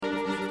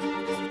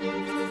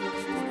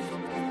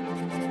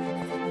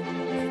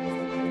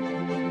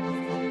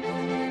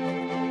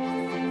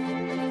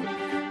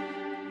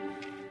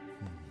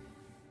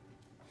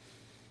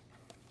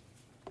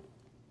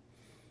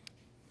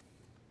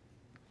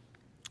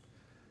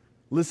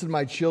Listen,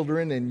 my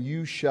children, and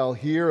you shall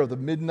hear of the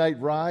midnight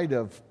ride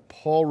of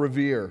Paul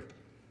Revere.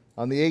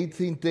 On the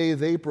 18th day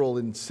of April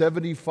in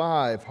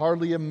 75,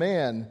 hardly a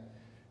man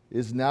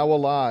is now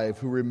alive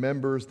who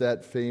remembers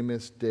that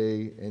famous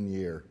day and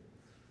year.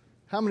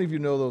 How many of you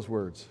know those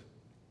words?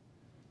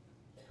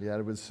 Yeah, I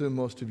would assume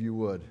most of you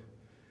would.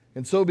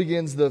 And so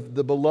begins the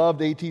beloved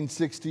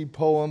 1860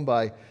 poem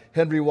by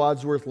Henry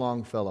Wadsworth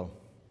Longfellow,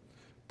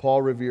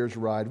 Paul Revere's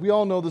Ride. We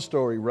all know the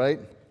story, right?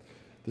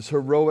 This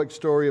heroic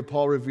story of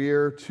Paul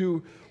Revere,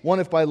 one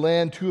if by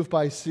land, two if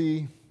by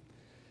sea.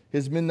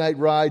 His midnight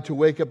ride to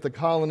wake up the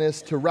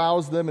colonists, to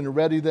rouse them and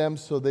ready them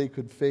so they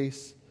could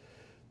face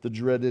the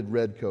dreaded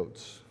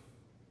redcoats.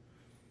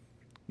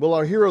 Well,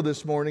 our hero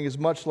this morning is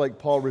much like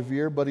Paul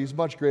Revere, but he's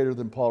much greater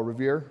than Paul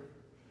Revere.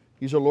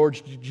 He's our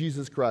Lord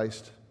Jesus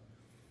Christ.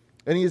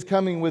 And he is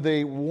coming with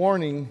a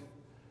warning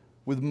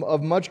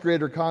of much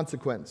greater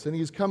consequence. And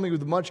he is coming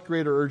with much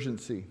greater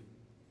urgency.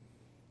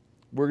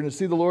 We're going to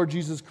see the Lord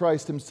Jesus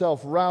Christ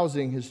himself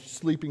rousing his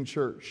sleeping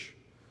church.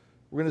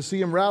 We're going to see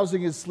him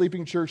rousing his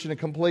sleeping church in a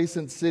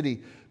complacent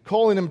city,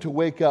 calling them to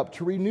wake up,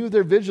 to renew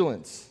their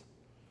vigilance,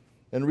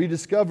 and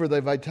rediscover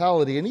their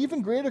vitality. And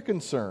even greater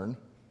concern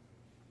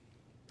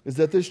is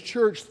that this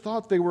church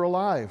thought they were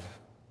alive.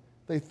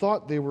 They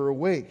thought they were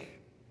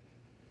awake.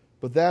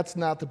 But that's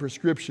not the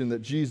prescription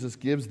that Jesus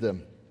gives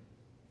them.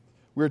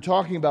 We're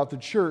talking about the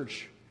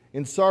church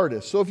in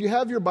Sardis. So if you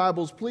have your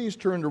Bibles, please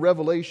turn to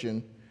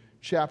Revelation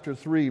chapter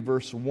 3,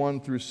 verse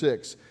 1 through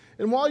 6.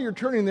 And while you're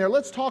turning there,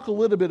 let's talk a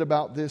little bit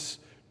about this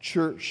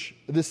church,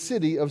 this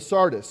city of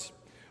Sardis.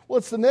 Well,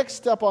 it's the next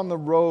step on the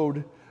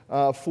road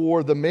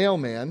for the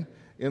mailman.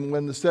 And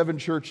when the seven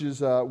churches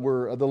the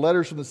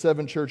letters from the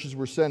seven churches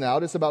were sent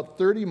out, it's about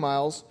 30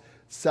 miles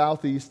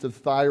southeast of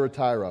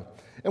Thyatira.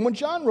 And when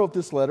John wrote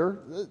this letter,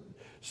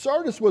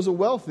 Sardis was a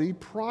wealthy,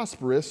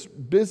 prosperous,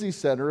 busy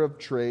center of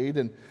trade,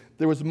 and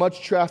there was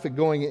much traffic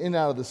going in and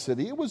out of the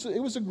city. It was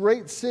a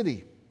great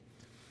city.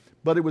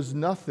 But it was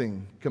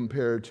nothing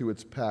compared to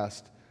its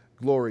past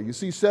glory. You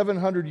see,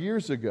 700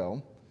 years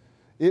ago,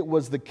 it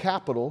was the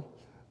capital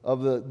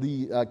of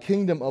the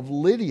kingdom of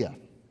Lydia.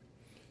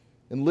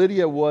 And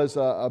Lydia was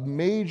a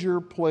major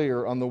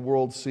player on the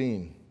world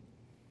scene.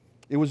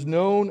 It was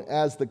known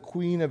as the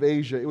Queen of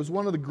Asia. It was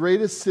one of the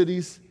greatest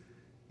cities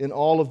in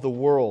all of the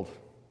world.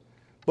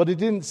 But it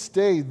didn't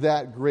stay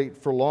that great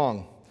for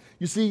long.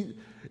 You see,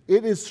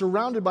 it is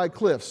surrounded by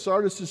cliffs.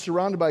 Sardis is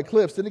surrounded by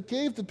cliffs, and it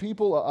gave the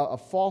people a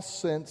false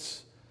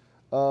sense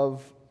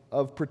of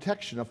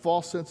protection, a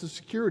false sense of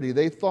security.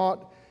 They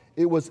thought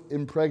it was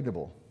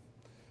impregnable.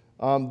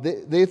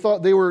 They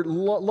thought they were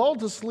lulled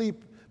to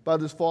sleep by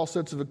this false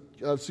sense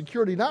of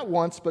security, not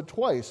once, but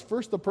twice.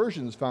 First, the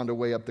Persians found a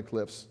way up the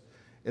cliffs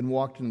and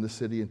walked into the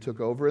city and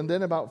took over. And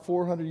then about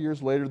 400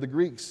 years later, the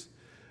Greeks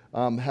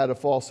had a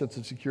false sense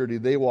of security.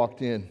 They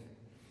walked in,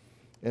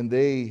 and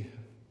they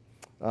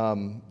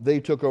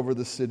took over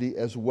the city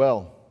as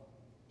well.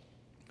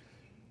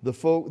 The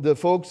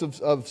folks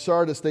of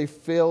Sardis, they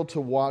failed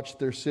to watch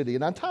their city.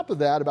 And on top of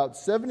that, about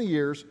 70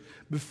 years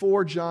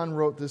before John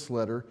wrote this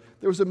letter,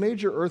 there was a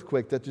major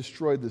earthquake that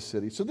destroyed the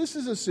city. So this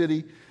is a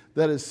city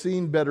that has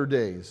seen better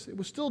days. It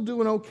was still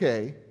doing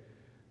okay.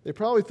 They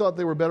probably thought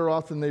they were better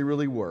off than they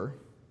really were.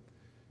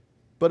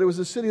 But it was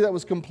a city that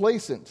was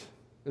complacent,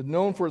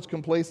 known for its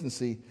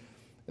complacency,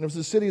 and it was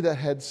a city that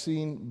had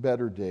seen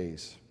better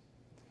days.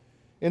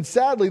 And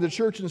sadly, the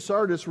church in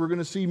Sardis, we're going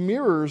to see,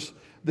 mirrors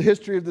the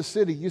history of the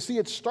city. You see,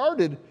 it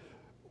started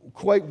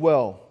quite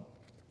well,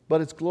 but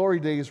its glory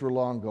days were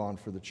long gone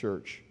for the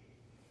church.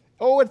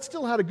 Oh, it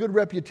still had a good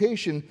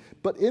reputation,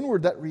 but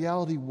inward, that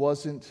reality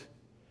wasn't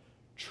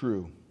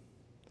true.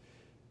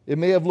 It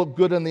may have looked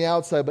good on the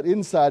outside, but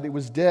inside it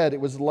was dead, it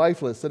was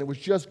lifeless, and it was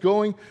just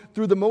going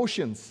through the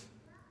motions.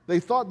 They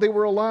thought they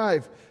were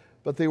alive,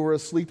 but they were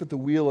asleep at the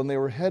wheel, and they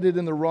were headed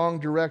in the wrong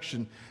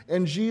direction.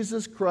 And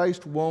Jesus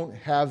Christ won't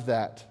have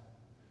that.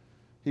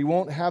 He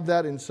won't have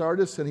that in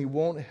Sardis, and he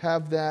won't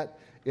have that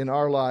in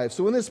our lives.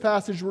 So in this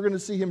passage, we're going to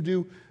see him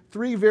do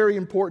three very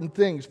important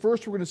things.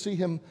 First, we're going to see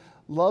him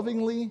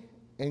lovingly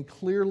and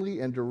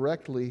clearly and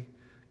directly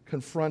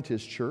confront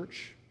his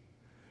church.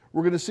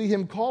 We're going to see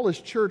him call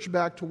his church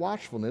back to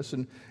watchfulness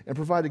and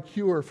provide a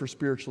cure for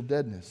spiritual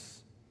deadness.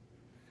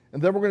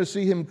 And then we're going to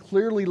see him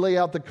clearly lay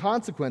out the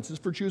consequences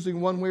for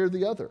choosing one way or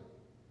the other.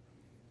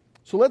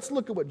 So let's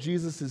look at what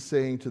Jesus is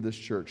saying to this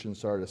church in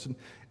Sardis.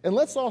 And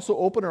let's also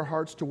open our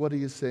hearts to what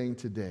he is saying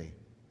today.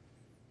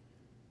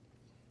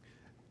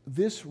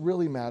 This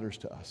really matters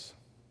to us.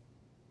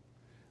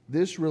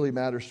 This really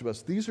matters to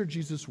us. These are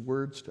Jesus'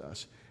 words to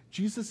us.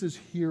 Jesus is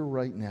here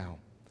right now.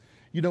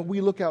 You know, we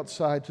look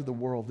outside to the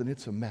world and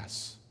it's a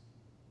mess.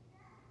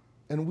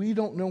 And we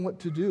don't know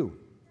what to do.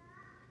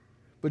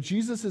 But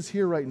Jesus is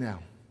here right now.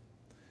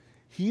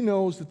 He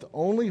knows that the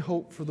only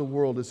hope for the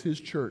world is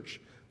his church,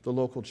 the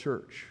local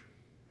church.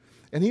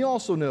 And he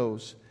also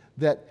knows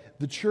that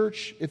the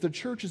church, if the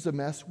church is a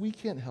mess, we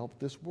can't help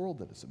this world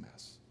that is a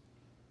mess.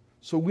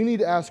 So we need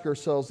to ask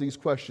ourselves these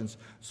questions.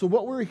 So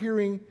what we're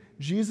hearing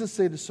Jesus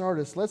say to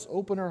Sardis, let's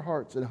open our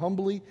hearts and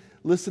humbly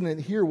listen and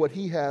hear what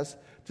he has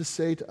to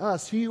say to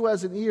us. He who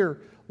has an ear,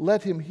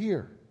 let him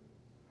hear.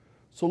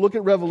 So look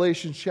at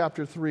Revelation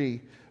chapter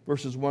 3,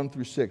 verses 1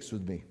 through 6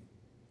 with me.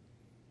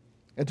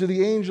 And to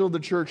the angel of the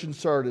church in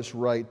Sardis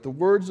write, the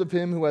words of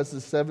him who has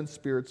the 7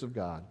 spirits of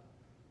God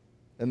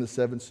and the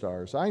 7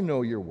 stars. I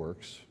know your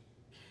works.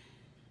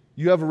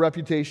 You have a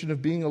reputation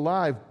of being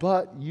alive,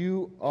 but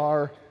you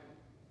are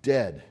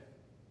dead.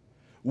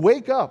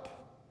 Wake up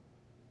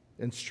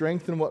and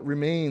strengthen what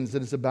remains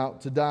that is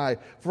about to die.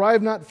 For I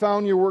have not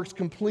found your works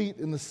complete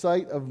in the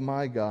sight of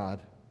my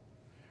God.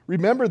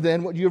 Remember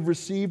then what you have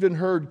received and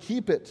heard.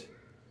 Keep it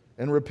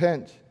and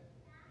repent.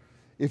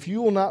 If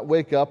you will not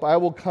wake up, I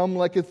will come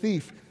like a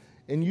thief,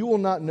 and you will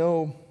not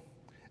know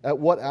at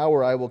what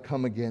hour I will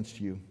come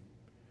against you.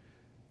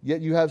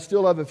 Yet you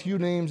still have a few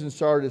names in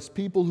Sardis,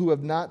 people who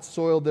have not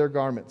soiled their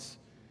garments,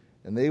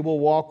 and they will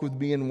walk with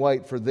me in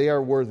white, for they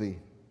are worthy.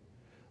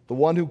 The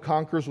one who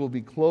conquers will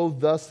be clothed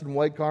thus in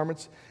white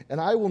garments,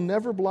 and I will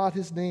never blot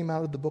his name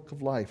out of the book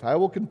of life. I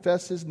will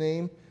confess his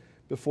name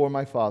before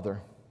my Father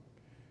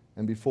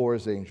and before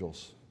his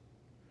angels.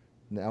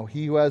 Now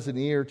he who has an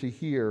ear to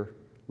hear,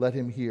 let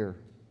him hear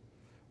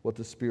what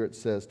the Spirit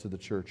says to the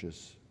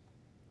churches.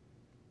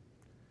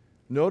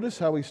 Notice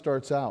how he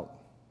starts out.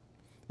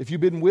 If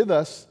you've been with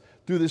us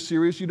through this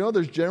series, you know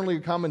there's generally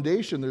a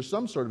commendation. There's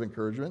some sort of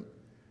encouragement.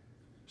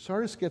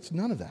 Sardis gets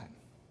none of that.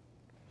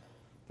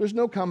 There's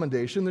no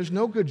commendation. There's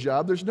no good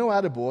job. There's no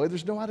attaboy.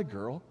 There's no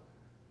attagirl.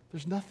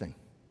 There's nothing.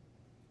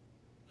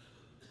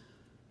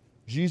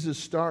 Jesus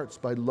starts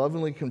by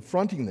lovingly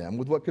confronting them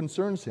with what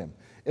concerns him.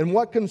 And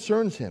what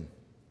concerns him?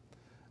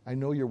 I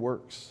know your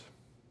works.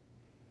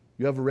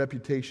 You have a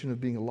reputation of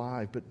being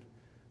alive, but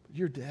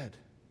you're dead.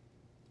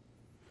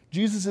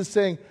 Jesus is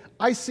saying,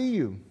 I see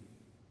you.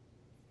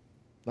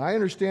 I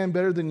understand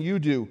better than you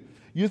do.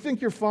 You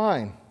think you're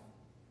fine,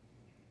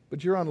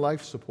 but you're on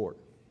life support.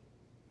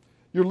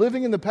 You're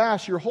living in the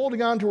past. You're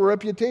holding on to a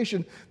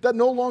reputation that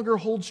no longer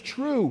holds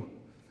true.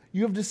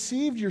 You have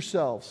deceived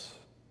yourselves.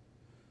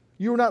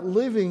 You're not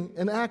living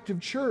an active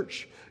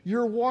church.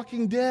 You're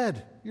walking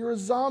dead. You're a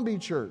zombie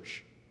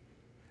church.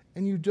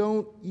 And you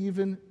don't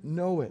even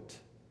know it.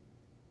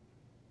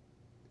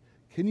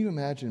 Can you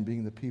imagine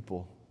being the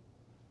people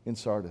in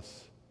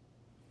Sardis?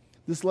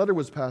 This letter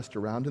was passed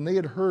around, and they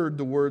had heard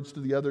the words to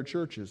the other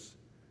churches.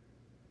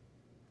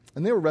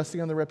 And they were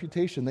resting on their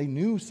reputation. They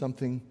knew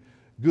something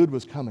good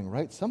was coming,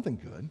 right? Something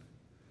good.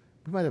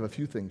 We might have a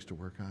few things to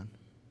work on.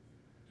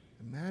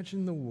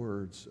 Imagine the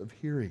words of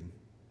hearing,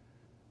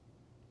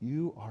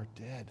 you are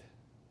dead.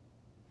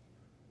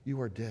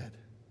 You are dead.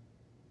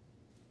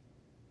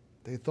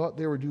 They thought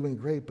they were doing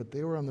great, but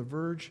they were on the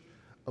verge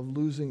of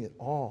losing it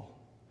all.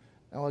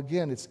 Now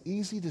again, it's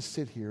easy to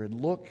sit here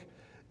and look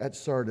at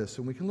Sardis,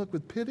 and we can look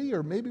with pity,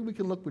 or maybe we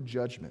can look with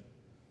judgment.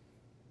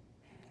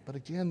 But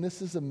again,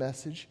 this is a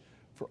message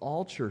for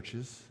all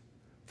churches,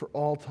 for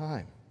all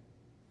time.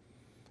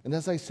 And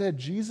as I said,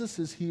 Jesus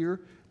is here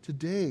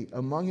today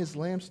among his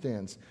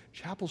lampstands.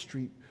 Chapel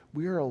Street,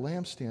 we are a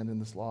lampstand in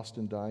this lost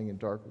and dying and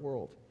dark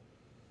world.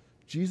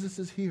 Jesus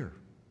is here.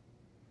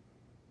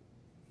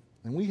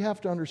 And we have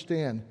to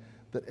understand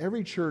that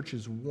every church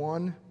is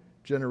one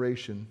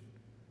generation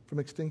from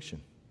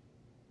extinction.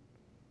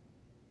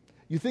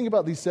 You think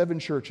about these 7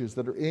 churches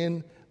that are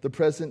in the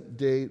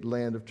present-day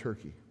land of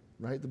Turkey,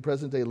 right? The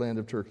present-day land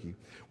of Turkey.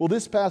 Well,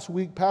 this past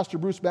week, Pastor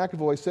Bruce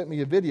McAvoy sent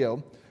me a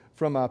video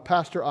from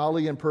Pastor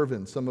Ali and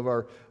Pervin, some of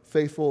our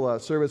faithful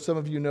servants. Some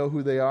of you know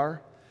who they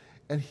are.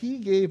 And he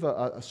gave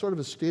a sort of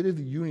a state of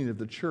the union of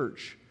the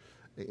church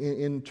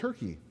in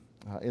Turkey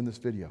in this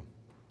video.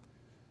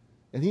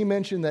 And he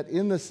mentioned that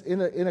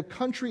in a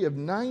country of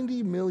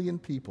 90 million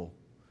people,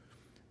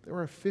 there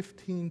are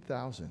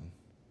 15,000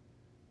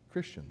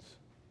 Christians,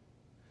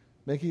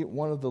 making it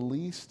one of the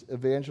least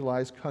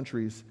evangelized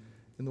countries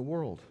in the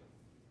world.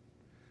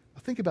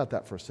 Now think about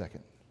that for a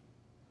second.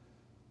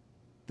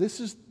 This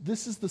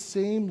is the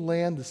same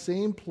land, the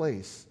same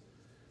place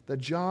that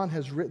John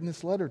has written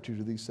this letter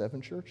to these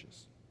 7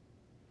 churches.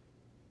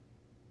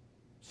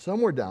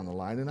 Somewhere down the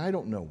line, and I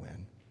don't know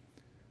when,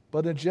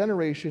 but a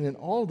generation in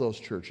all those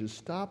churches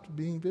stopped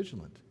being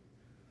vigilant.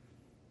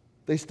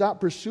 They stopped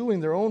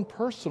pursuing their own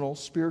personal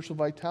spiritual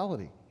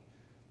vitality,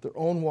 their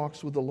own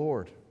walks with the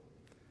Lord.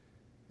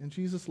 And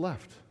Jesus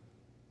left.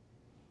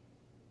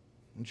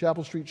 In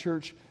Chapel Street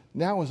Church,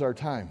 now is our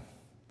time.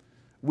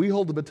 We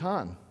hold the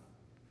baton.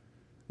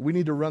 We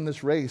need to run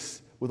this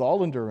race with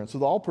all endurance,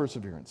 with all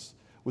perseverance,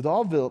 with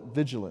all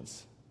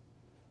vigilance,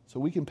 so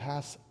we can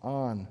pass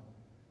on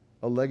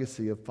a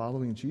legacy of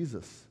following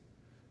Jesus.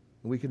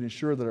 And we can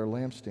ensure that our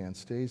lampstand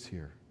stays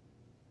here.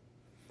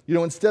 You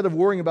know, instead of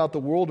worrying about the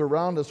world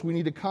around us, we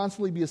need to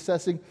constantly be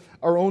assessing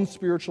our own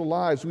spiritual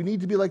lives. We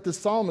need to be like the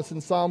psalmist in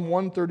Psalm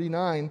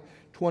 139,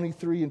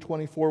 23 and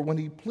 24, when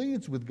he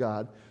pleads with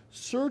God,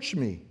 "Search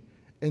me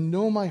and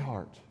know my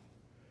heart.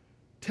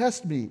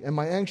 Test me and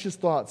my anxious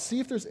thoughts. See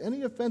if there's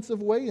any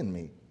offensive way in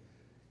me,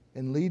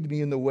 and lead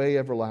me in the way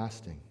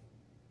everlasting."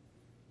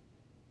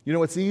 You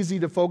know, it's easy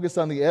to focus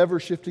on the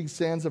ever-shifting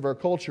sands of our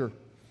culture,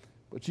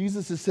 but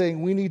Jesus is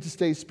saying we need to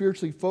stay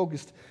spiritually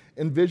focused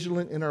and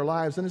vigilant in our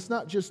lives. And it's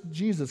not just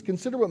Jesus.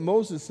 Consider what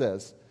Moses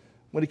says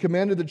when he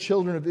commanded the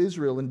children of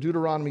Israel in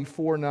Deuteronomy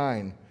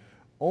 4:9.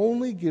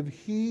 Only give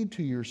heed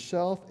to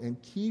yourself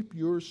and keep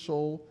your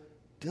soul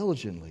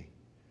diligently,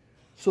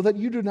 so that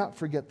you do not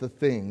forget the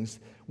things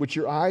which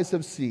your eyes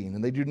have seen,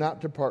 and they do not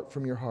depart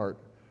from your heart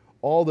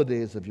all the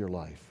days of your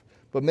life,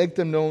 but make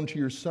them known to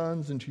your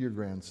sons and to your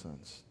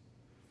grandsons.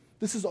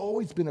 This has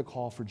always been a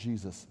call for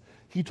Jesus.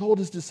 He told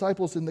his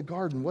disciples in the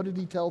garden, what did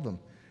he tell them?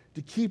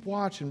 To keep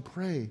watch and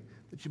pray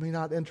that you may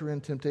not enter in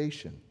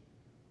temptation.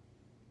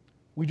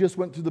 We just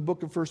went through the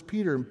book of 1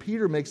 Peter, and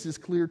Peter makes this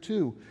clear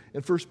too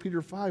in 1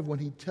 Peter 5 when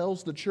he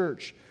tells the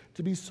church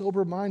to be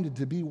sober-minded,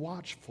 to be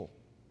watchful.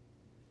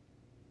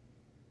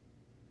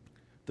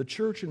 The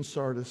church in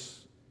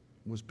Sardis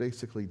was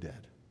basically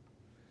dead.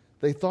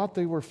 They thought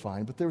they were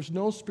fine, but there was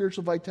no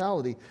spiritual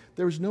vitality.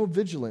 There was no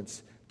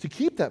vigilance to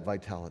keep that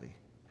vitality.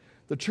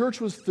 The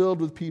church was filled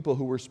with people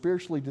who were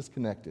spiritually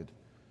disconnected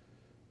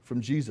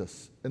from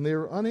Jesus, and they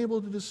were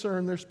unable to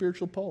discern their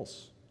spiritual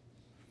pulse.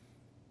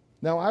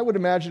 Now, I would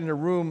imagine in a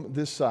room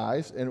this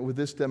size and with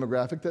this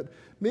demographic that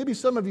maybe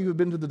some of you have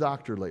been to the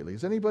doctor lately.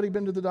 Has anybody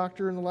been to the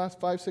doctor in the last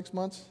 5-6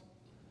 months?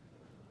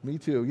 Me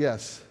too,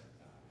 yes.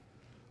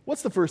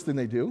 What's the first thing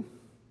they do?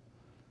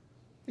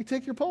 They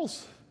take your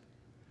pulse.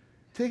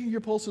 Taking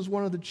your pulse is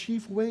one of the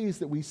chief ways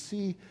that we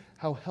see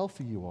how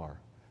healthy you are,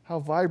 how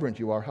vibrant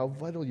you are, how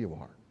vital you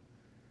are.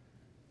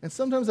 And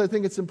sometimes I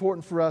think it's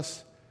important for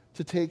us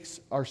to take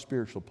our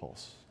spiritual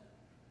pulse.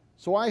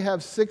 So I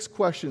have 6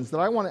 questions that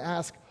I want to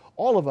ask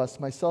all of us,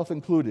 myself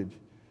included,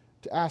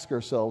 to ask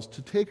ourselves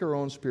to take our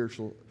own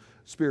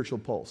spiritual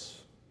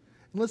pulse.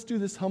 And let's do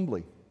this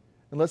humbly.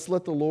 And let's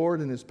let the Lord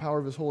and His power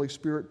of His Holy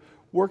Spirit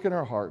work in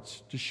our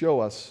hearts to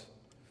show us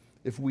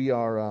if we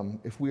are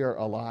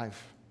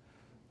alive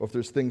or if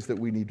there's things that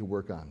we need to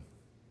work on.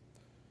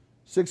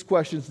 6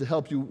 questions to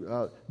help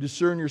you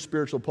discern your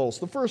spiritual pulse.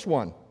 The first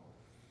one,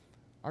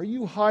 are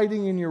you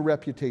hiding in your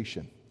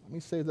reputation? Let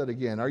me say that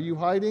again. Are you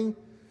hiding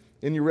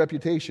in your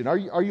reputation? Are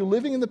you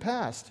living in the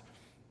past?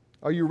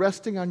 Are you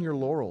resting on your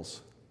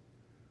laurels?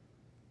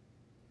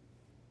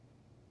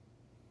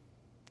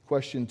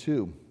 Question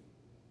 2,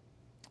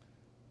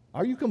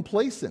 are you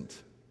complacent?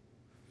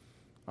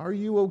 Are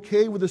you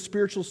okay with the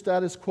spiritual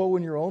status quo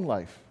in your own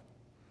life?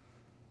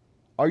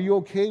 Are you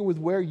okay with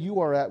where you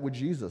are at with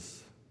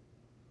Jesus?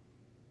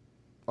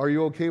 Are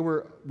you okay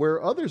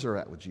where others are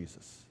at with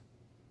Jesus?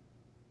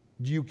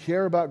 Do you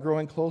care about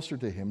growing closer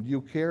to Him? Do you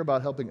care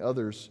about helping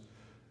others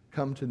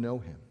come to know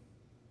Him?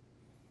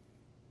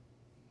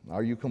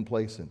 Are you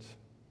complacent?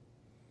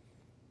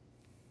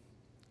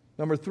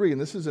 Number 3, and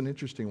this is an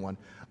interesting one,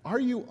 are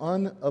you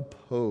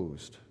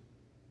unopposed?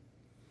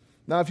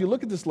 Now, if you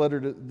look at this letter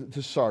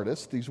to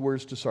Sardis, these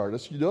words to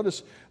Sardis, you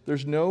notice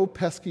there's no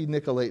pesky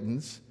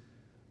Nicolaitans.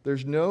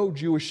 There's no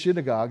Jewish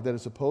synagogue that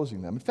is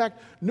opposing them. In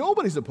fact,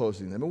 nobody's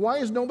opposing them. And why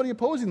is nobody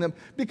opposing them?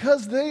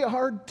 Because they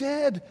are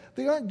dead.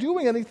 They aren't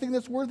doing anything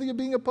that's worthy of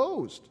being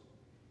opposed.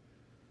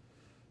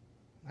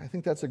 I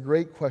think that's a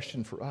great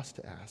question for us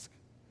to ask.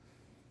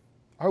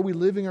 Are we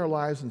living our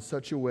lives in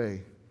such a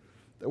way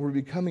that we're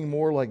becoming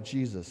more like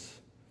Jesus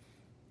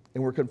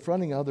and we're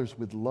confronting others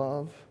with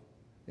love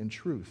and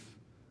truth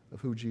of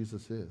who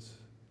Jesus is?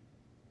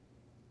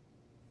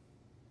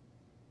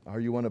 Are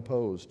you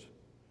unopposed?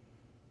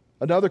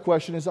 Another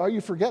question is, are you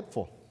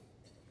forgetful?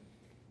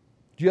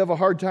 Do you have a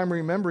hard time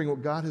remembering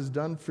what God has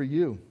done for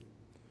you?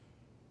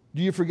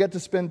 Do you forget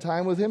to spend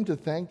time with Him, to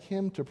thank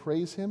Him, to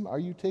praise Him? Are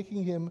you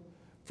taking Him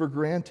for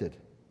granted?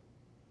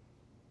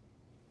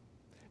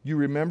 You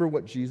remember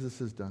what Jesus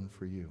has done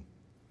for you.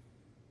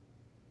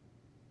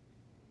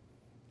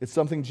 It's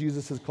something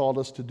Jesus has called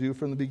us to do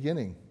from the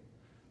beginning.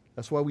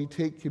 That's why we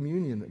take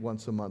communion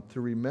once a month,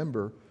 to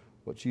remember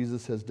what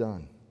Jesus has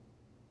done.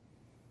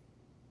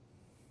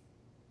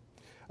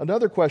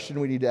 Another question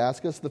we need to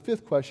ask us, the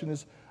 5th question,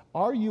 is,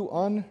 are you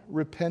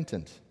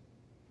unrepentant?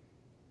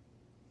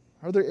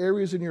 Are there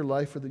areas in your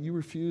life that you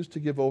refuse to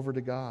give over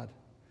to God?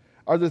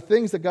 Are there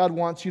things that God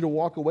wants you to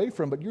walk away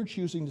from, but you're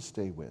choosing to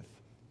stay with?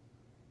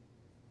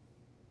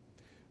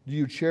 Do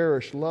you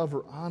cherish, love,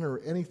 or honor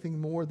anything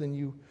more than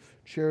you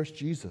cherish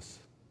Jesus?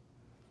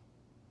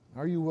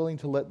 Are you willing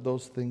to let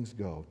those things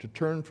go, to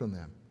turn from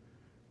them,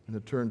 and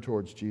to turn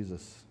towards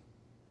Jesus?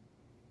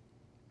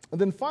 And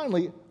then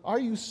finally, are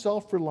you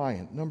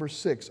self-reliant? Number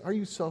 6, are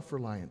you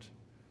self-reliant?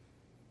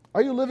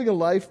 Are you living a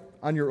life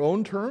on your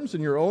own terms,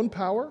 in your own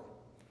power?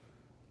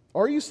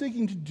 Or are you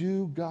seeking to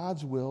do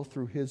God's will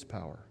through His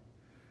power?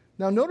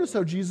 Now notice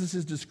how Jesus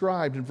is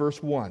described in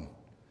verse 1.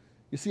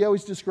 You see how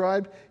He's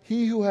described?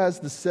 He who has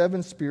the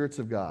 7 spirits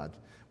of God.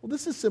 Well,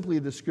 this is simply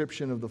a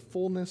description of the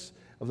fullness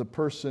of the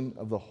person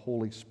of the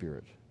Holy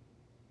Spirit.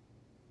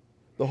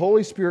 The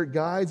Holy Spirit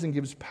guides and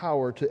gives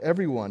power to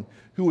everyone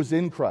who is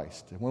in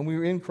Christ. And when we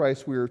are in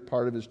Christ, we are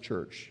part of His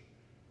church.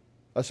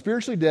 A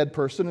spiritually dead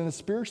person in a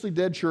spiritually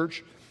dead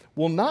church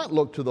will not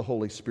look to the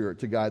Holy Spirit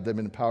to guide them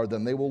and empower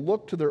them. They will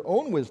look to their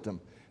own wisdom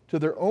to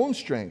their own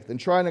strength and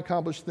try and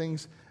accomplish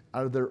things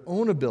out of their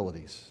own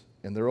abilities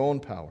and their own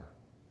power.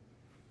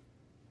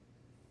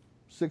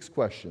 6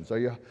 questions. Are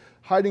you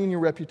hiding in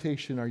your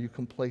reputation? Are you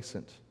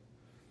complacent?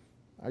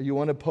 Are you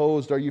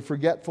unopposed? Are you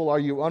forgetful? Are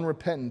you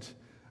unrepentant?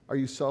 Are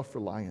you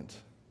self-reliant?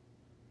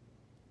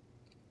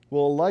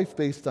 Well, a life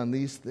based on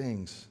these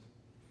things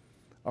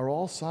are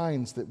all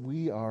signs that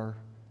we are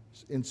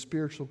in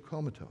spiritual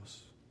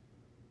comatose.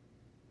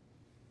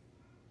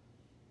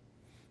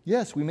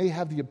 Yes, we may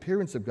have the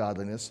appearance of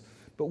godliness,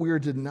 but we are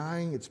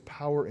denying its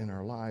power in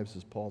our lives,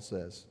 as Paul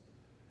says.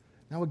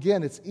 Now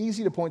again, it's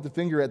easy to point the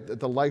finger at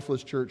the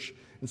lifeless church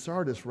in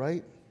Sardis,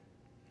 right?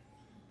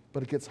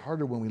 But it gets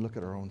harder when we look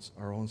at our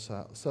own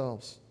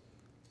selves.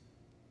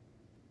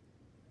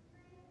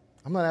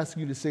 I'm not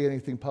asking you to say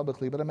anything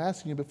publicly, but I'm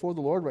asking you before the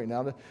Lord right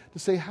now to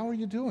say, how are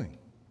you doing?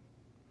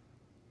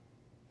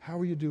 How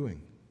are you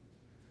doing?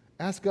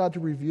 Ask God to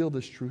reveal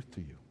this truth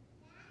to you.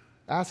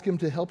 Ask Him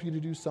to help you to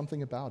do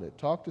something about it.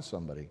 Talk to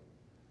somebody.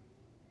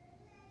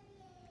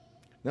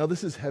 Now,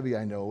 this is heavy,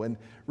 I know, and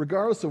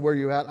regardless of where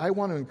you're at, I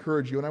want to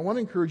encourage you, and I want to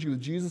encourage you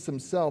with Jesus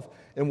Himself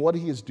and what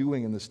He is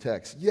doing in this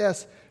text.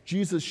 Yes,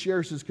 Jesus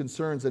shares His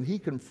concerns, and He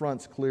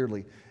confronts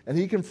clearly, and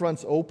He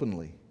confronts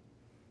openly,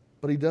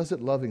 but He does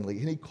it lovingly,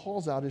 and He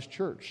calls out His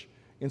church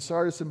in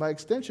Sardis, and by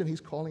extension,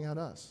 He's calling out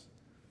us.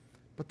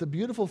 But the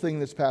beautiful thing in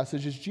this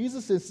passage is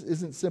Jesus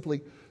isn't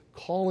simply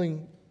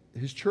calling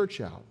His church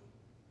out.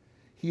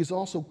 He is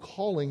also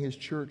calling His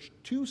church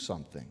to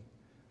something.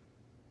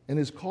 And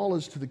His call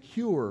is to the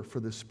cure for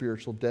this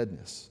spiritual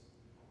deadness.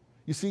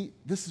 You see,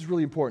 this is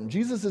really important.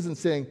 Jesus isn't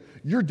saying,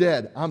 you're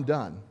dead, I'm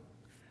done.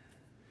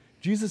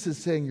 Jesus is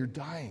saying, you're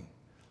dying,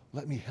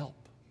 let me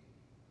help.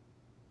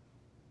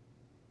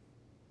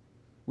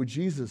 With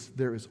Jesus,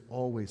 there is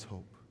always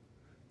hope.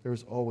 There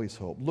is always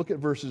hope. Look at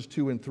verses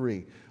 2 and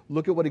 3.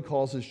 Look at what He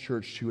calls His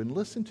church to, and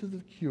listen to the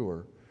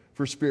cure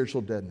for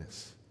spiritual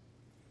deadness.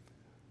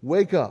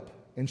 Wake up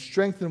and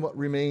strengthen what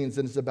remains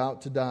and is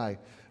about to die.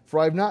 For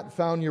I have not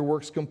found your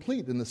works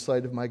complete in the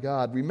sight of my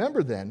God.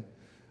 Remember then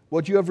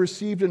what you have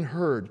received and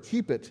heard.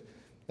 Keep it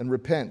and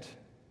repent.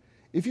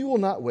 If you will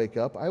not wake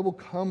up, I will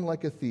come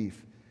like a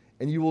thief,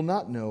 and you will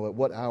not know at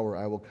what hour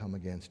I will come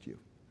against you.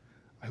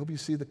 I hope you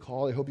see the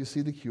call. I hope you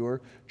see the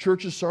cure.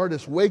 Church of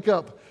Sardis, wake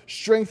up.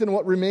 Strengthen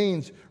what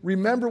remains.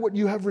 Remember what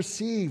you have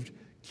received.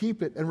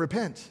 Keep it and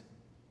repent.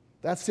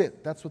 That's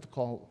it. That's what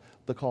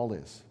the call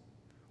is.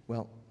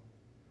 Well,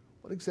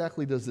 what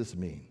exactly does this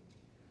mean?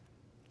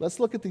 Let's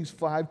look at these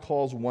 5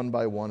 calls one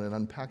by one and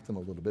unpack them a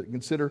little bit and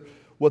consider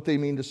what they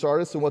mean to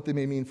Sardis and what they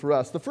may mean for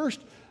us. The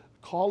first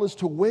call is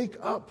to wake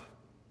up.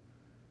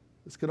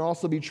 This can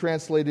also be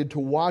translated to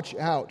watch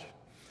out.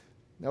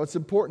 Now, it's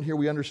important here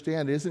we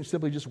understand it isn't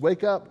simply just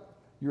wake up,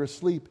 you're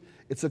asleep.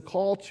 It's a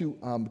call to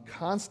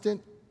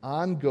constant,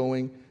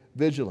 ongoing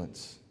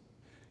vigilance.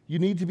 You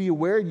need to be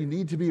aware, you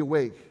need to be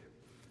awake.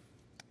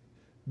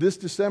 This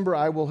December,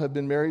 I will have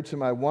been married to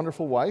my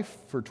wonderful wife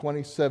for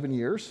 27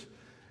 years.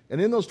 And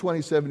in those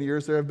 27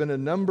 years, there have been a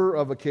number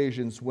of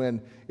occasions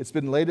when it's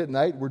been late at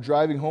night, we're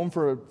driving home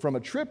from a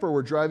trip or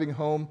we're driving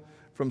home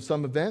from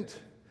some event,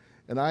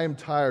 and I am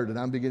tired and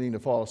I'm beginning to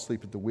fall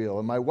asleep at the wheel.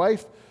 And my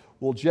wife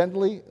will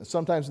gently,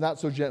 sometimes not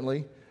so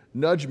gently,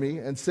 nudge me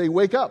and say,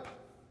 wake up.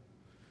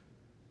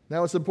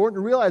 Now, it's important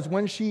to realize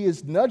when she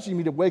is nudging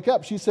me to wake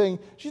up, she's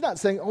not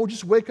saying, oh,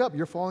 just wake up,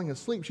 you're falling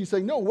asleep. She's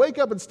saying, no, wake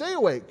up and stay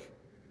awake.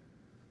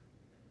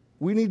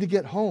 We need to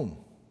get home.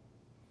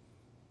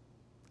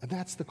 And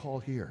that's the call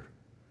here.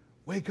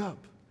 Wake up.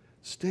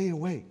 Stay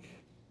awake.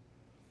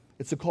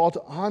 It's a call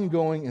to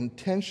ongoing,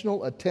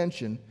 intentional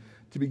attention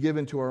to be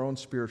given to our own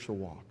spiritual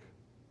walk.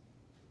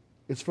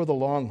 It's for the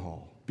long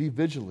haul. Be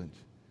vigilant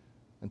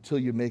until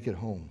you make it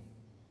home.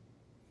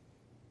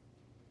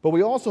 But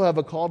we also have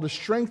a call to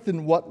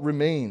strengthen what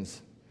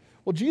remains.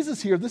 Well, Jesus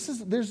here,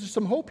 there's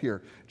some hope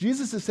here.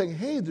 Jesus is saying,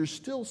 hey, there's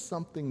still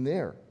something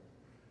there.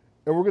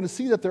 And we're going to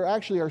see that there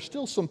actually are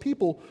still some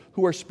people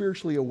who are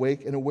spiritually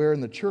awake and aware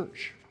in the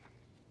church.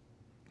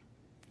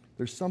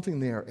 There's something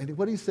there. And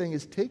what he's saying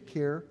is take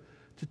care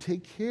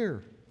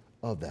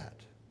of that.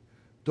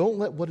 Don't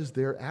let what is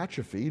there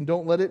atrophy, and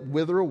don't let it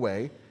wither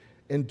away,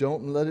 and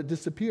don't let it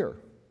disappear.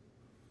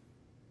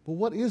 But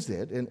what is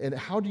it, and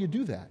how do you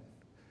do that?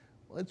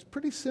 Well, it's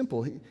pretty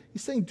simple.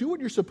 He's saying do what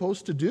you're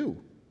supposed to do.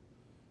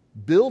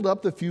 Build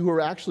up the few who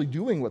are actually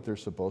doing what they're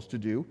supposed to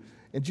do.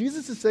 And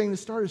Jesus is saying to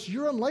Sardis,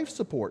 you're on life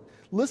support.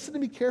 Listen to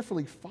me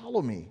carefully.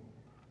 Follow me,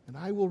 and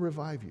I will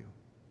revive you.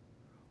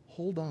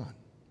 Hold on.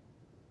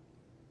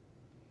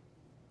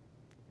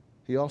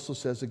 He also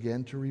says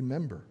again to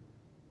remember.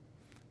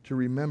 To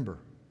remember.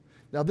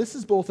 Now, this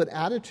is both an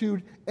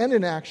attitude and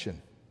an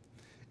action.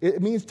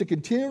 It means to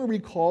continually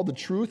recall the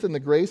truth and the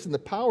grace and the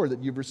power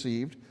that you've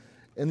received,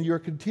 and you're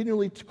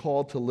continually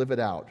called to live it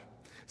out.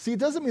 See, it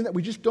doesn't mean that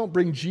we just don't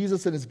bring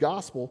Jesus and his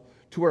gospel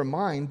to our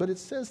mind, but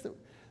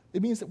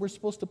it means that we're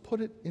supposed to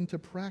put it into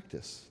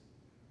practice.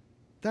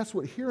 That's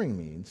what hearing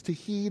means, to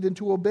heed and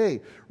to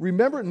obey.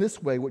 Remember in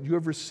this way what you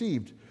have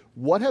received.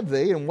 What have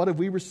they and what have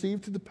we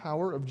received through the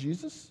power of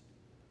Jesus?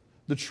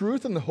 The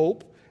truth and the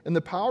hope and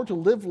the power to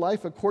live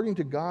life according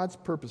to God's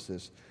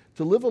purposes,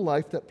 to live a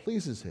life that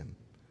pleases Him.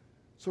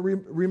 So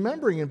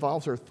remembering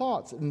involves our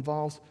thoughts, it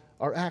involves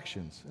our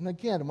actions. And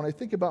again, when I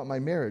think about my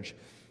marriage,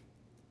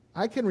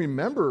 I can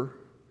remember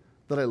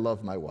that I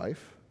love my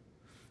wife,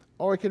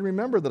 or I can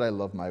remember that I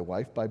love my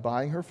wife by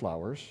buying her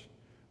flowers,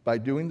 by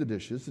doing the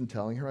dishes and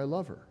telling her I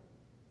love her.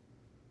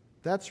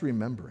 That's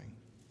remembering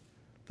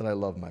that I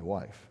love my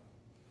wife.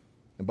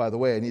 And by the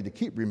way, I need to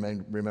keep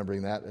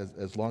remembering that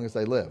as long as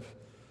I live.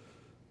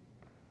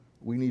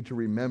 We need to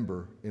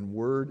remember in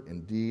word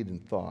and deed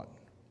and thought.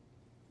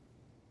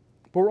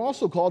 But we're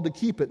also called to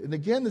keep it. And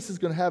again, this is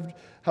going to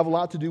have a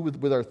lot to do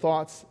with our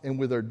thoughts and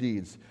with our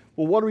deeds.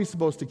 Well, what are we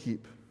supposed to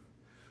keep?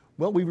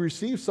 Well, we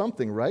received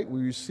something, right?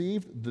 We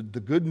received the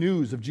good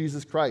news of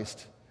Jesus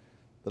Christ,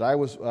 that I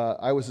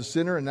was a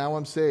sinner and now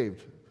I'm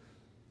saved.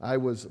 I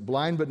was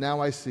blind, but now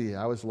I see.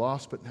 I was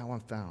lost, but now I'm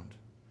found.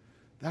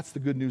 That's the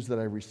good news that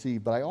I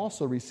received. But I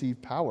also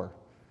received power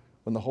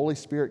when the Holy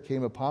Spirit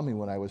came upon me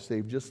when I was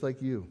saved, just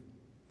like you.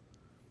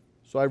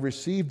 So I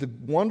received the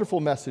wonderful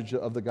message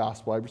of the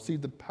gospel. I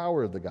received the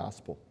power of the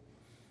gospel.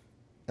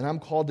 And I'm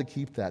called to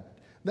keep that.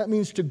 That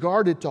means to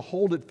guard it, to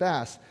hold it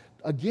fast.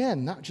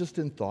 Again, not just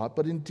in thought,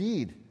 but in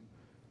deed.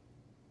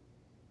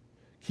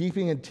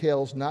 Keeping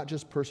entails not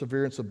just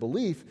perseverance of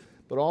belief,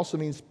 but also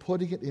means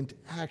putting it into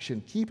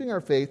action. Keeping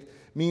our faith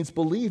means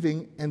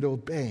believing and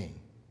obeying.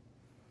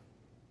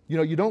 You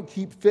know, you don't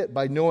keep fit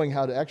by knowing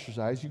how to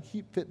exercise. You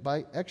keep fit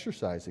by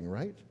exercising,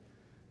 right?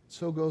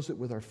 So goes it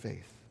with our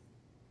faith.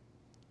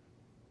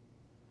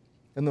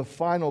 And the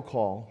final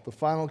call, the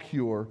final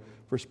cure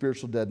for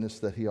spiritual deadness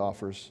that he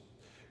offers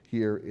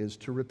here is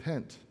to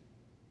repent.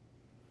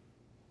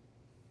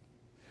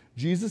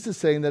 Jesus is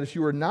saying that if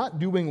you are not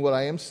doing what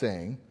I am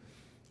saying,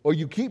 or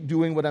you keep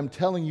doing what I'm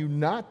telling you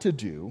not to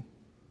do,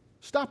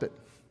 stop it.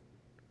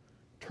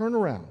 Turn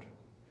around.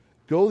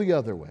 Go the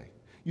other way.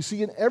 You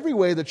see, in every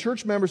way, the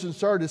church members in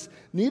Sardis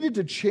needed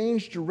to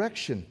change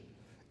direction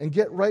and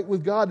get right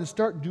with God and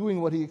start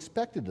doing what he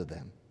expected of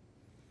them.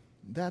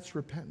 That's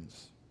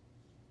repentance.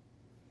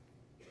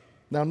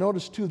 Now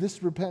notice too,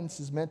 this repentance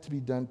is meant to be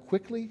done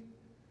quickly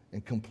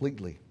and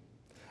completely.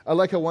 I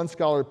like how one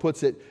scholar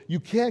puts it, you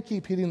can't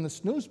keep hitting the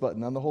snooze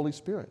button on the Holy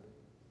Spirit.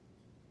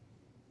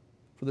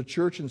 For the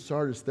church in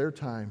Sardis, their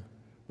time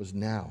was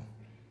now.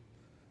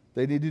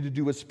 They needed to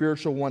do a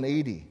spiritual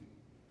 180.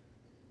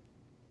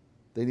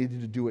 They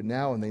needed to do it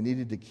now, and they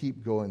needed to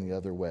keep going the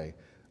other way.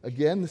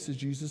 Again, this is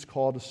Jesus'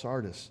 call to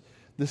Sardis.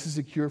 This is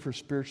a cure for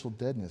spiritual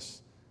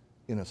deadness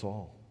in us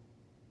all.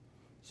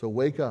 So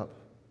wake up.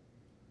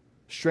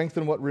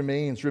 Strengthen what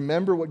remains.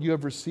 Remember what you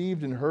have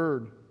received and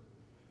heard.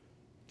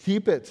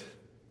 Keep it.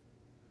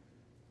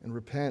 And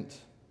repent.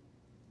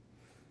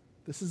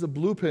 This is a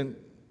blueprint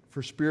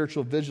for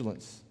spiritual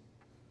vigilance.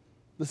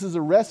 This is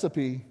a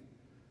recipe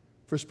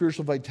for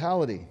spiritual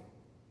vitality.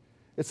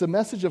 It's a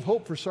message of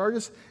hope for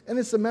Sardis, and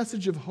it's a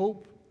message of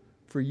hope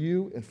for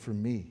you and for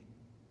me.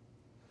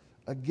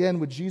 Again,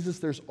 with Jesus,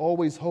 there's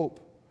always hope.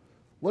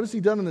 What has he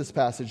done in this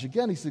passage?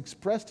 Again, he's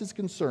expressed his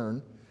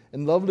concern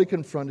and lovingly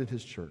confronted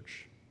his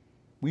church.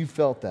 We've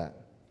felt that.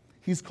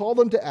 He's called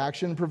them to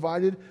action and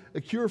provided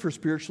a cure for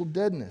spiritual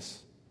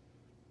deadness.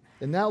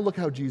 And now look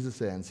how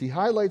Jesus ends. He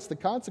highlights the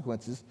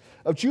consequences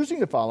of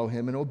choosing to follow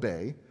him and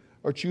obey,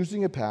 or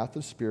choosing a path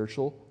of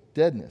spiritual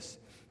deadness.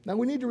 Now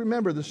we need to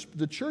remember this,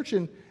 the church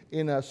in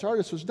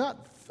Sardis was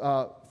not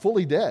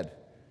fully dead.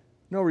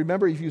 No,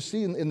 remember, if you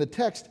see in the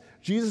text,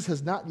 Jesus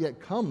has not yet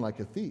come like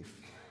a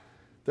thief.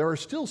 There are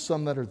still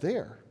some that are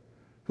there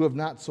who have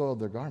not soiled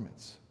their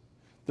garments.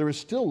 There is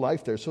still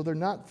life there, so they're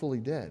not fully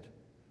dead.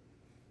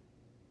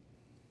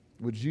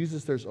 With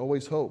Jesus, there's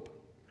always hope.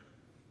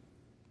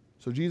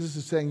 So Jesus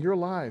is saying, you're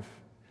alive,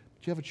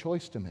 but you have a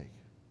choice to make.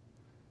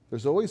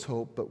 There's always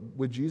hope, but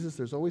with Jesus,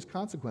 there's always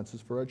consequences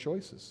for our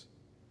choices.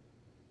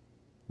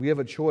 We have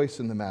a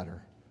choice in the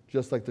matter,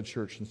 just like the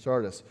church in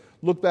Sardis.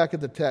 Look back at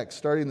the text,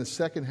 starting in the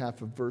second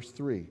half of verse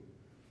 3.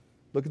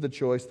 Look at the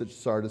choice that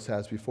Sardis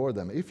has before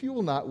them. If you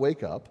will not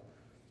wake up,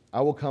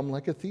 I will come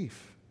like a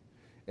thief,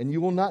 and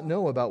you will not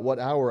know about what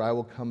hour I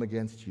will come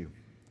against you.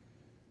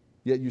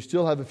 Yet you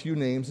still have a few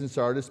names in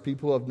Sardis,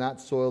 people who have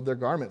not soiled their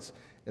garments,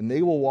 and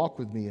they will walk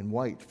with me in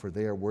white, for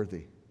they are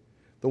worthy.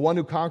 The one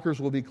who conquers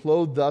will be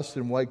clothed thus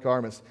in white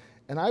garments,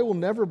 and I will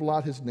never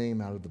blot his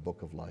name out of the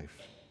book of life.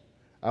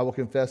 I will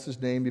confess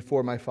his name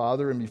before my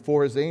Father and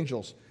before his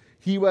angels.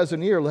 He who has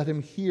an ear, let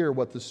him hear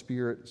what the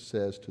Spirit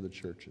says to the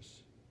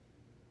churches.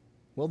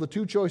 Well, the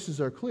two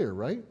choices are clear,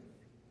 right?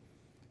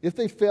 If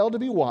they fail to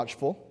be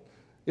watchful,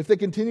 if they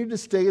continue to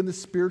stay in the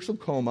spiritual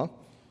coma,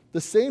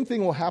 the same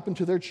thing will happen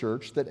to their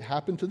church that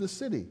happened to the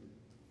city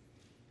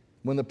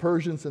when the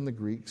Persians and the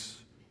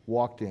Greeks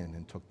walked in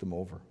and took them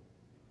over.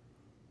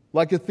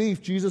 Like a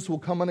thief, Jesus will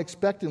come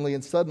unexpectedly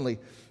and suddenly,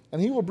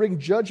 and he will bring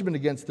judgment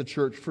against the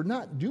church for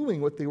not doing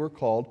what they were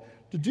called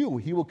to do.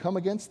 He will come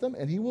against them,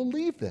 and he will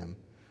leave them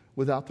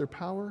without their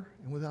power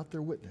and without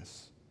their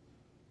witness.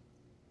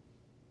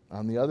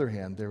 On the other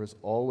hand, there is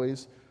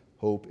always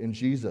hope in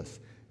Jesus.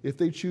 if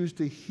they choose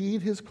to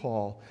heed his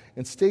call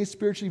and stay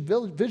spiritually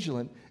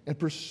vigilant and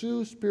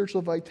pursue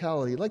spiritual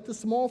vitality, like the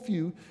small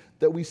few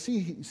that we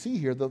see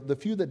here, the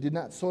few that did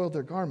not soil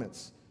their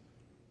garments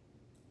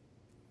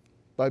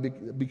by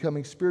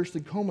becoming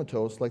spiritually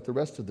comatose like the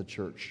rest of the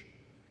church.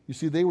 You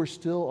see, they were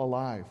still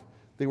alive.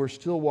 They were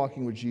still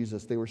walking with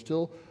Jesus. They were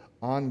still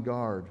on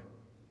guard.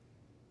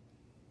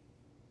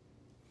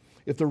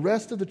 If the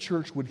rest of the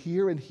church would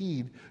hear and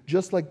heed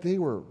just like they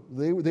were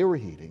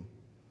heeding,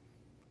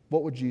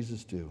 what would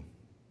Jesus do?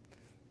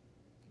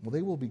 Well,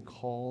 they will be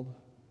called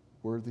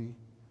worthy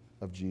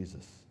of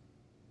Jesus.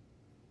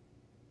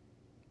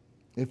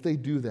 If they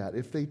do that,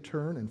 if they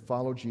turn and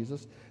follow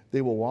Jesus,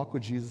 they will walk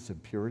with Jesus in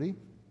purity.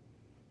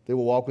 They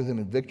will walk with him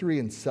in victory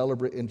and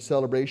in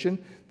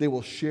celebration. They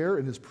will share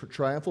in his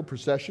triumphal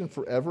procession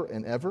forever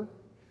and ever.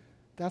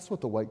 That's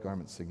what the white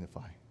garments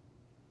signify.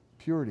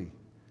 Purity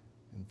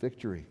and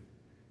victory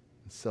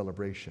and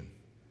celebration,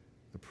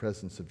 the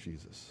presence of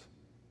Jesus.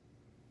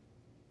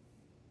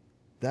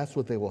 That's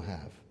what they will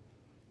have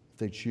if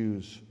they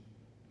choose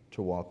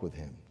to walk with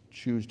him,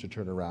 choose to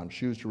turn around,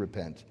 choose to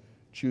repent,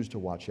 choose to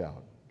watch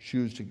out,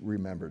 choose to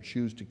remember,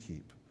 choose to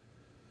keep.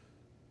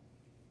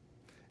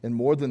 And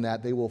more than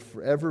that, they will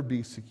forever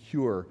be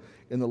secure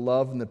in the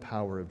love and the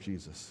power of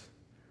Jesus.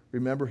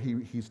 Remember,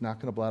 he's not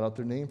going to blot out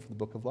their name from the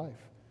book of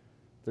life.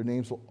 Their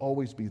names will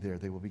always be there.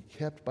 They will be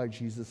kept by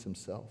Jesus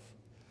himself.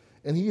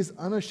 And he is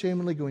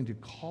unashamedly going to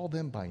call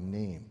them by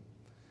name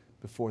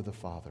before the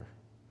Father.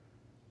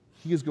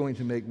 He is going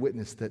to make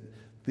witness that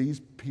these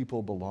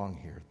people belong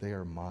here. They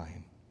are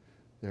mine.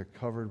 They are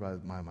covered by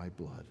my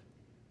blood.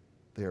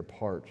 They are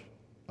part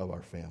of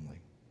our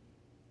family.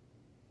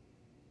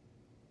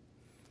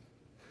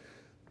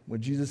 When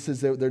Jesus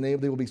says their name,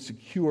 they will be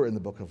secure in the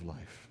book of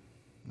life.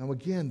 Now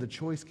again, the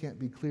choice can't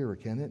be clearer,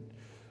 can it?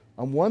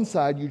 On one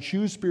side, you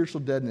choose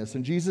spiritual deadness,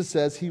 and Jesus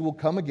says he will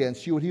come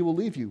against you and he will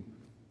leave you.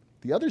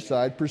 The other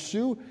side,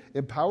 pursue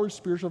empowered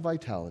spiritual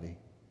vitality.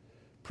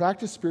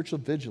 Practice spiritual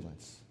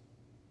vigilance.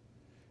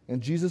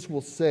 And Jesus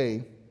will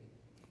says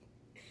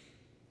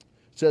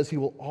he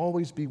will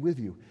always be with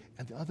you.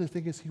 And the other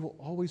thing is he will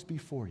always be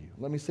for you.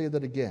 Let me say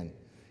that again.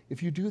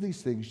 If you do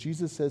these things,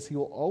 Jesus says he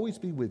will always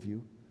be with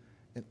you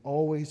and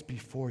always be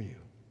for you.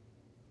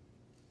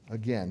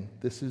 Again,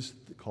 this is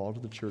the call to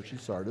the church in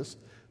Sardis.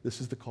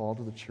 This is the call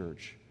to the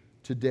church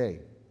today.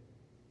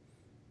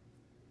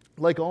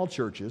 Like all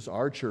churches,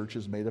 our church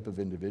is made up of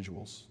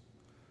individuals.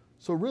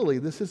 So really,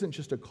 this isn't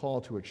just a call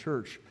to a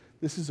church.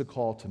 This is a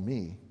call to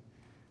me.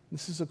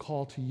 This is a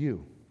call to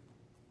you.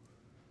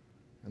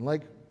 And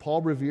like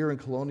Paul Revere in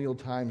colonial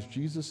times,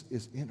 Jesus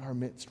is in our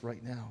midst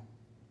right now.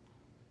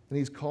 And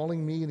he's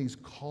calling me and he's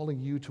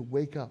calling you to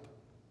wake up.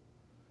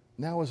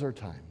 Now is our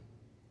time.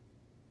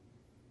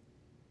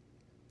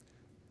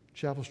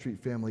 Chapel Street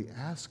family,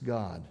 ask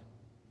God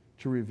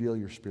to reveal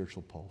your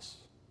spiritual pulse.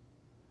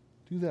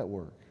 Do that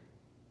work.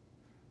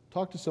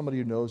 Talk to somebody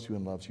who knows you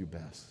and loves you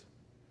best.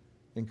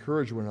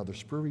 Encourage one another.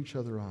 Spur each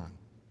other on.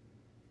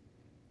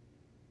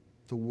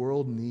 The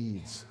world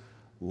needs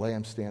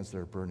lampstands that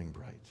are burning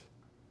bright.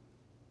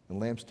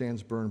 And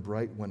lampstands burn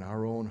bright when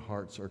our own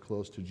hearts are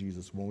close to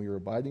Jesus, when we are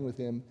abiding with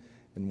him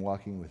and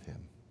walking with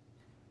him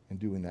and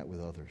doing that with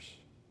others.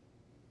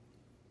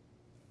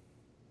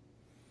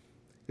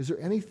 Is there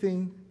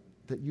anything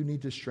that you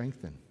need to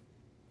strengthen?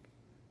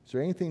 Is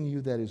there anything in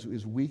you that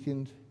is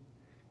weakened,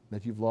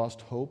 that you've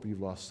lost hope,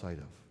 you've lost sight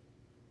of?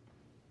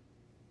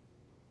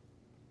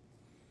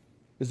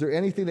 Is there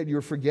anything that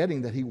you're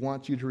forgetting that he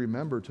wants you to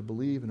remember, to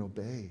believe, and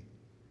obey?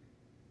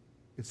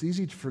 It's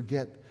easy to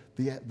forget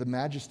the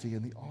majesty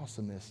and the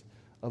awesomeness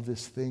of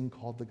this thing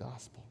called the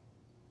gospel.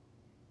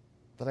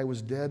 That I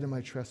was dead in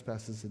my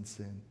trespasses and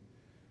sin.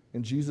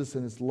 And Jesus,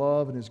 in his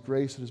love and his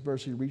grace and his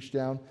mercy, reached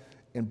down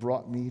and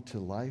brought me to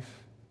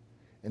life.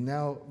 And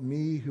now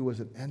me, who was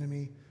an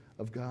enemy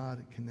of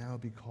God, can now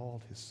be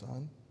called his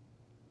son.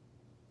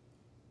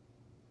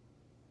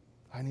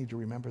 I need to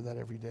remember that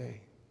every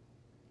day.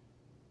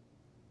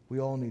 We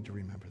all need to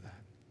remember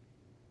that.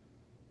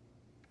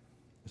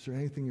 Is there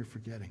anything you're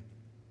forgetting?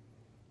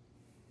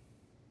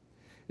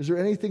 Is there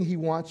anything he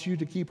wants you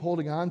to keep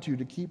holding on to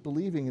keep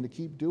believing, and to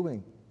keep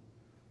doing?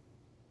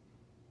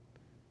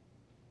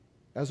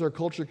 As our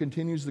culture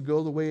continues to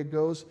go the way it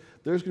goes,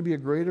 there's going to be a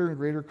greater and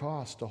greater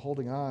cost to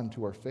holding on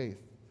to our faith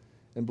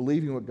and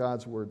believing what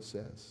God's word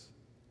says.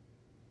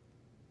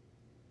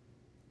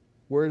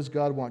 Where does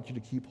God want you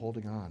to keep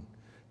holding on?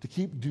 To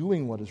keep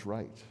doing what is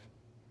right,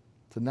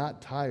 to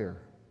not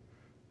tire,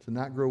 to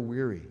not grow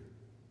weary.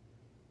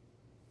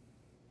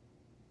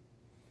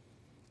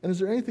 And is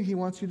there anything he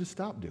wants you to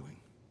stop doing?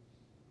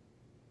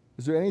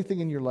 Is there anything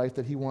in your life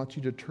that he wants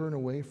you to turn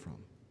away from,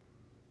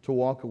 to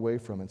walk away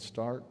from, and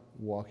start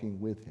walking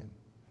with him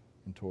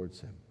and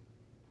towards him?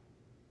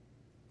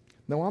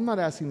 Now, I'm not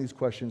asking these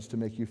questions to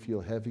make you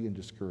feel heavy and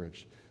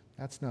discouraged.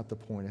 That's not the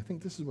point. I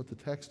think this is what the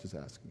text is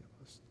asking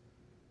of us.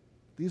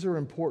 These are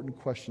important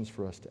questions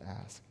for us to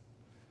ask.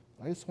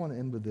 I just want to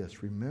end with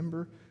this.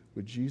 Remember,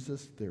 with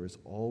Jesus, there is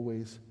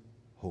always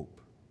hope.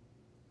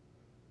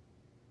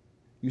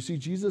 You see,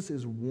 Jesus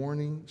is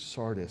warning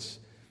Sardis,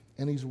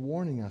 and he's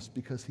warning us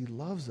because he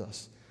loves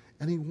us,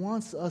 and he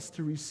wants us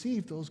to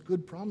receive those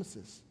good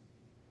promises.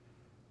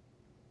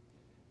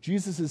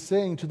 Jesus is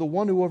saying to the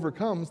one who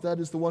overcomes, that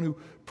is the one who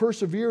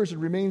perseveres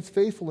and remains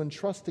faithful in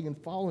trusting and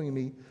following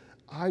me,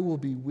 I will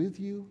be with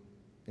you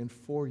and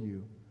for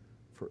you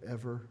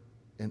forever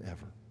and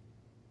ever.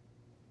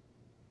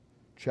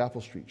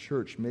 Chapel Street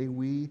Church, may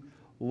we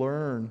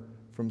learn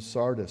from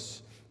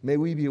Sardis. May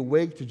we be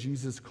awake to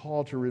Jesus'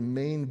 call to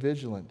remain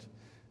vigilant,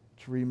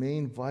 to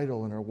remain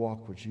vital in our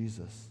walk with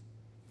Jesus.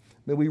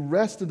 May we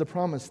rest in the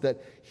promise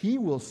that he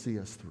will see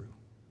us through,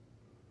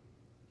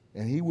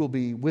 and he will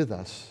be with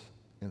us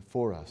and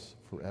for us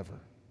forever.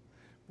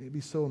 May it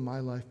be so in my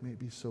life, may it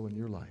be so in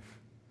your life.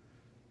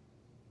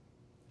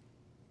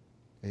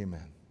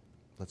 Amen.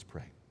 Let's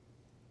pray.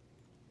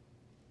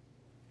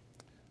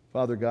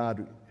 Father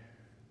God,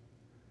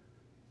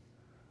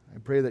 I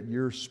pray that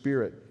your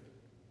Spirit,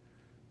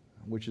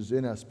 which is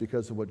in us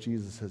because of what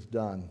Jesus has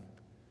done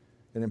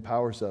and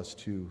empowers us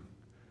to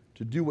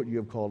do what you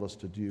have called us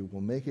to do,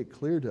 will make it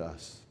clear to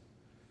us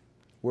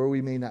where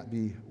we may not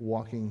be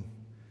walking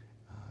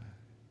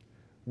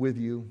with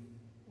you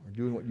or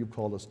doing what you've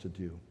called us to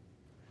do.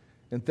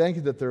 And thank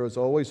you that there is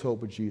always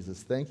hope with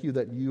Jesus. Thank you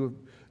that you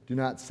do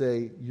not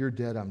say, you're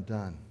dead, I'm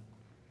done.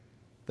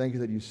 Thank you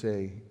that you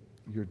say,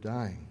 you're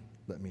dying,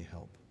 let me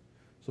help.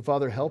 So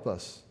Father, help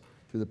us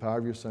through the power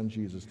of your Son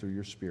Jesus, through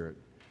your Spirit,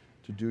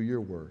 to do your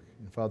work.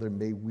 And Father,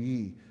 may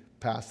we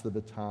pass the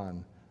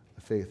baton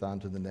of faith on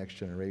to the next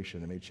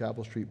generation. And may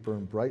Chapel Street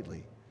burn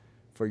brightly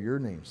for your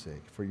name's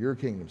sake, for your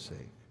kingdom's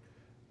sake.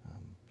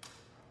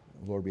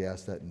 Lord, we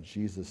ask that in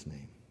Jesus'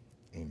 name.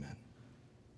 Amen.